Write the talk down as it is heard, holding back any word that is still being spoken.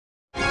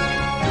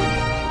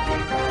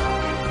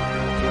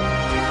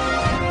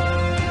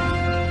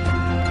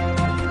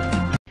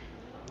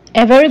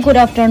A very good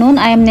afternoon.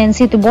 I am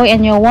Nancy Tuboy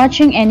and you're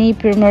watching any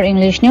Premier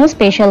English News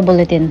Special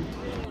Bulletin.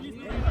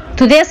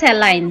 Today's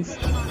headlines.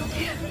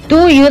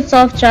 2 youths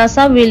of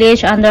Chasa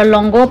village under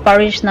Longo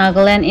Parish,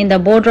 Nagaland in the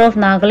border of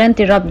Nagaland,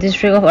 Tirap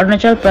district of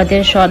Arunachal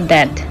Pradesh shot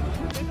dead.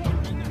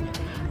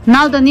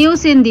 Now the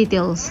news in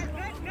details.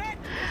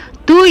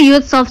 2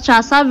 youths of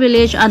Chasa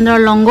village under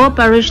Longo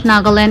Parish,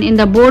 Nagaland in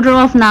the border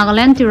of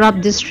Nagaland,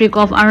 Tirap district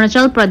of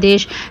Arunachal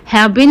Pradesh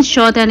have been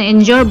shot and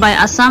injured by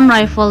Assam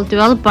Rifle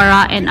 12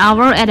 Para an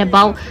hour at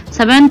about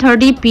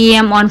 7:30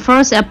 p.m. on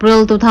 1st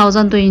April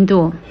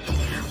 2022.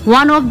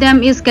 One of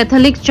them is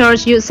Catholic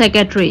Church Youth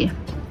Secretary.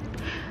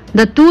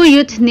 The 2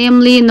 youth,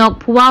 namely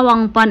Nokpua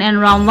Wangpan and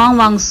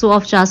Ramwang Wangsu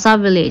of Chasa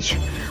village.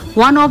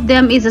 One of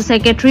them is the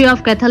secretary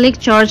of Catholic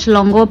Church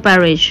Longo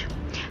Parish.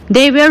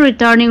 They were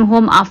returning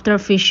home after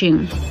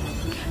fishing.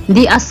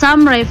 The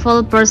Assam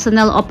Rifle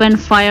personnel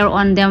opened fire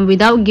on them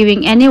without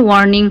giving any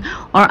warning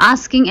or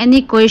asking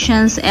any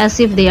questions as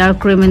if they are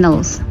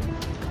criminals.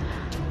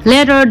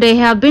 Later, they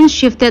have been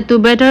shifted to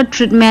better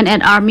treatment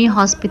at Army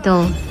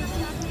Hospital.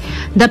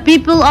 The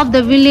people of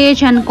the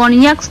village and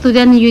Konyak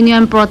Student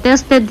Union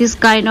protested this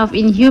kind of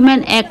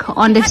inhuman act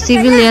on the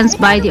civilians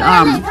by the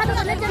arm.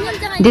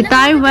 The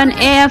time when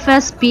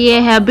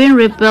AFSPA have been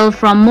repelled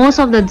from most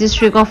of the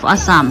district of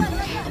Assam.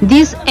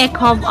 This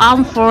act of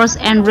armed force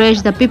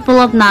enraged the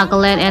people of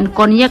Nagaland, and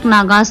Konyak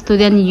Naga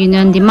Student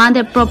Union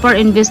demanded proper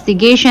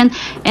investigation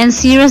and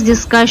serious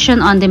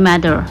discussion on the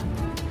matter.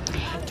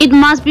 It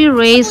must be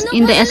raised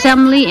in the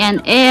assembly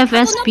and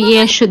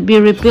AFSPA should be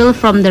repealed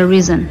from the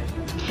region.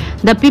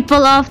 The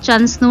people of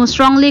Chansnu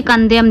strongly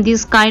condemn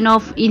this kind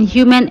of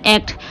inhuman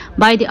act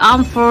by the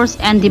armed force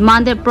and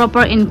demanded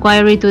proper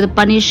inquiry to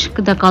punish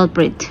the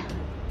culprit.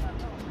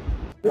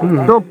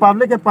 तो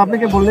public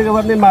के बोलने के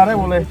बाद में मारे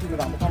बोले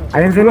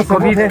अरे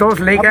तो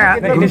लेके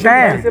घूमता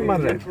है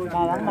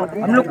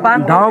हम लोग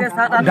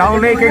गाँव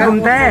लेके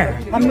घूमता है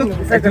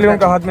एक्चुअली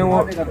उनका हाथ में वो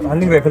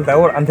हंटिंग राइफल था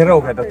और अंधेरा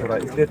हो गया था थोड़ा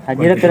इसलिए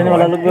हाजिरा करने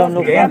वाला लोग भी हम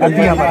लोग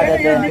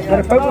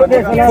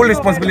फुल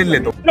रिस्पांसिबिलिटी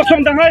लेते हो।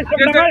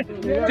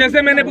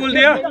 जैसे मैंने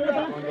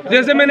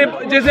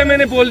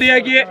बोल दिया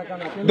कि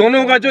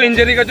दोनों का जो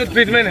इंजरी का जो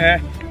ट्रीटमेंट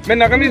है, मैं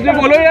नगमीज में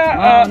बोलो या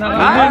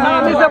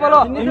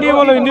हिंदी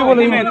बोलो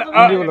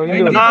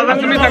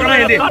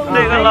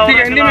ठीक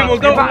है, हिंदी में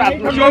बोलता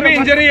हूँ। जो भी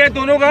इंजरी है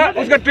दोनों का,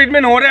 उसका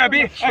ट्रीटमेंट हो रहा है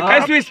अभी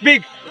एज वी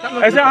स्पीक।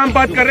 ऐसा हम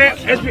बात कर रहे हैं,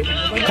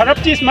 खराब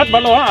चीज मत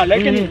बोलो हाँ,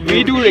 लेकिन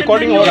वीडियो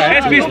रिकॉर्डिंग हो रहा है।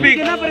 एज वी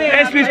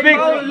स्पीक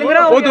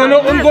वो दोनों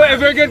उनको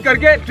एवोकेट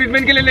करके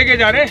ट्रीटमेंट के लिए लेके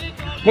जा रहे हैं।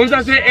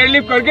 मुंसा से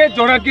एयरलिफ्ट करके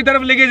जोरहाट की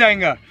तरफ लेके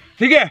जाएंगे।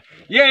 ठीक है,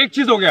 ये एक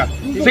चीज हो गया।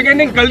 सेकेंड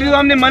थिंग, गलती तो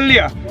हमने मान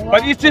लिया,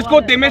 पर इस चीज को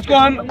डैमेज को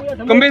हम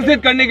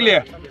कंपेंसेट करने के लिए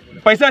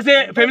पैसा से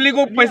फैमिली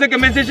को पैसा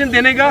कंपेंसेशन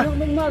देने का,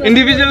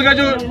 इंडिविजुअल का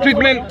जो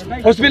ट्रीटमेंट,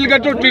 हॉस्पिटल का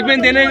जो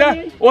ट्रीटमेंट देने का,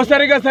 वो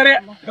सारे का सारे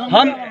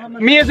हम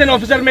मी एज एन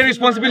ऑफिसर में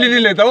रिस्पॉन्सिबिलिटी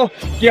लेता हूँ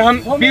कि हम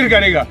फील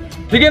करेगा।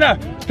 ठीक है ना।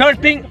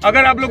 थर्ड थिंग,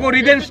 अगर आप लोगों को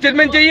रिटन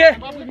स्टेटमेंट चाहिए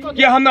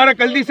कि हमारा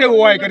गलती से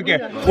हुआ है करके,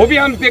 वो भी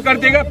हम कर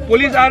देगा।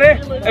 पुलिस आ रहे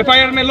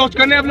FIR में लॉन्च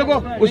करने आप लोगों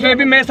को, उसमें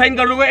भी मैं साइन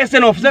कर दूंगा as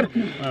an officer.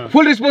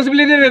 Full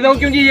responsibility लेता हूँ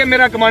क्योंकि ये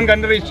मेरा कमांड का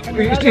अंदर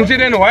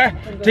इंसिडेंट हुआ है।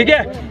 ठीक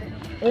है,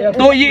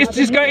 तो ये इस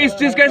चीज का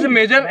as a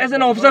major, as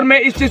an officer मैं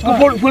इस चीज को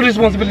फुल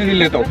रिस्पॉन्सिबिलिटी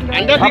लेता हूँ।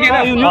 ठीक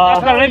है ना।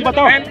 आपका रैंक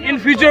बताओ एंड इन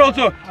फ्यूचर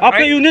ऑल्सो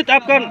आपका यूनिट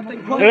आपका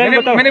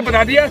मैंने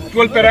बता दिया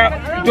 12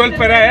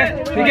 पैरा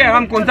है। ठीक है,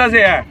 हम कौन सा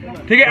से है।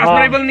 ठीक है,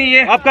 एस्पिरेबल नहीं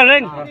है। आपका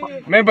रैंक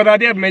मैं बता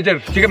दिया मेजर।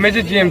 ठीक है,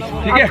 मेजर GM।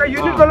 ठीक है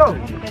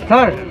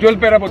सर, 12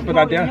 पैरा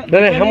बता दिया।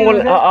 हम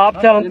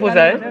आपसे हम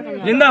पूछा है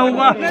जिंदा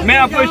होगा, मैं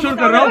आपको इश्योर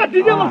कर रहा हूँ।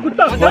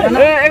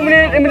 एक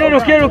मिनट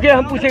रुकिए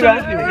हम पूछेगा।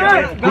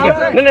 ठीक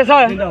है, नहीं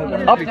सर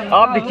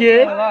आप देखिए,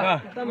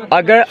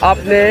 अगर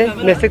आपने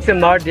मिस्टेक से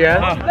मार दिया,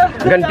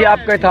 गलती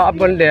आपका था, आप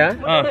बन दिया,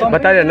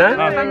 बता देना,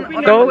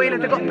 तो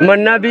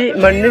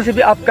मरने से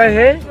भी आपका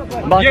है,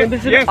 बाकी भी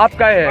सिर्फ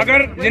आपका है।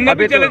 अगर जिंदा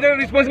भी चले तो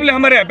रिस्पॉन्सिबिलिटी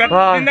हमारे है,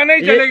 जिंदा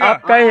नहीं चलेगा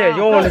आपका है,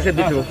 जो होने से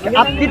भी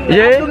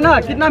ये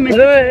कितना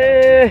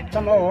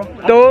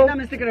तो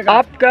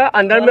आपका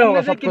अंदर में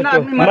होगा सब कुछ।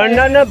 तो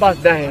मरना ना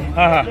बचना है,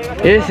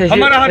 ये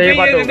हमारा हाथ नहीं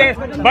है।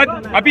 बट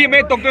अभी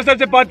मैं डॉक्टर साहब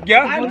से बात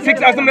किया,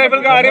 6 असम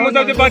राइफल का RMO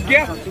साहब से बात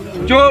किया,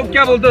 जो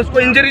क्या बोलते हैं उसको,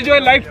 इंजरी जो है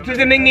लाइफ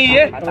थ्रेटनिंग नहीं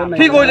है,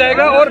 ठीक हो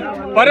जाएगा और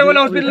बड़े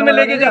वाला हॉस्पिटल में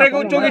लेके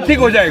जाएगा जो कि ठीक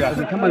हो जाएगा।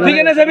 ठीक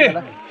है ना सभी,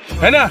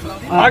 है ना।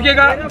 आगे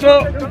का जो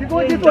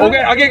हो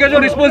गया, आगे का जो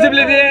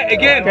रिस्पॉन्सिबिलिटी है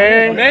अगेन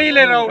मैं ही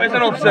ले रहा हूँ एज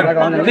एन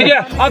ऑफिसर। ठीक है,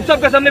 आप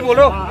सबके सामने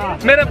बोलो,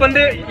 मेरा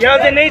बंदे यहाँ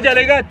से नहीं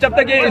चलेगा जब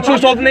तक ये इशू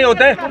सॉल्व नहीं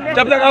होता है।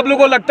 जब तक आप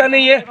लोगों को लगता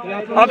नहीं है,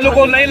 आप लोगों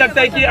को नहीं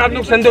लगता है कि आप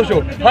लोग संतोष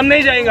हो, हम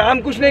नहीं जाएंगे, हम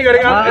कुछ नहीं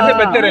करेंगे, हम ऐसे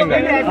बचते रहेंगे।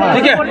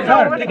 ठीक है,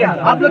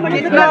 आप लोग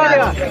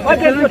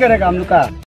कितना करेगा हम लोग का।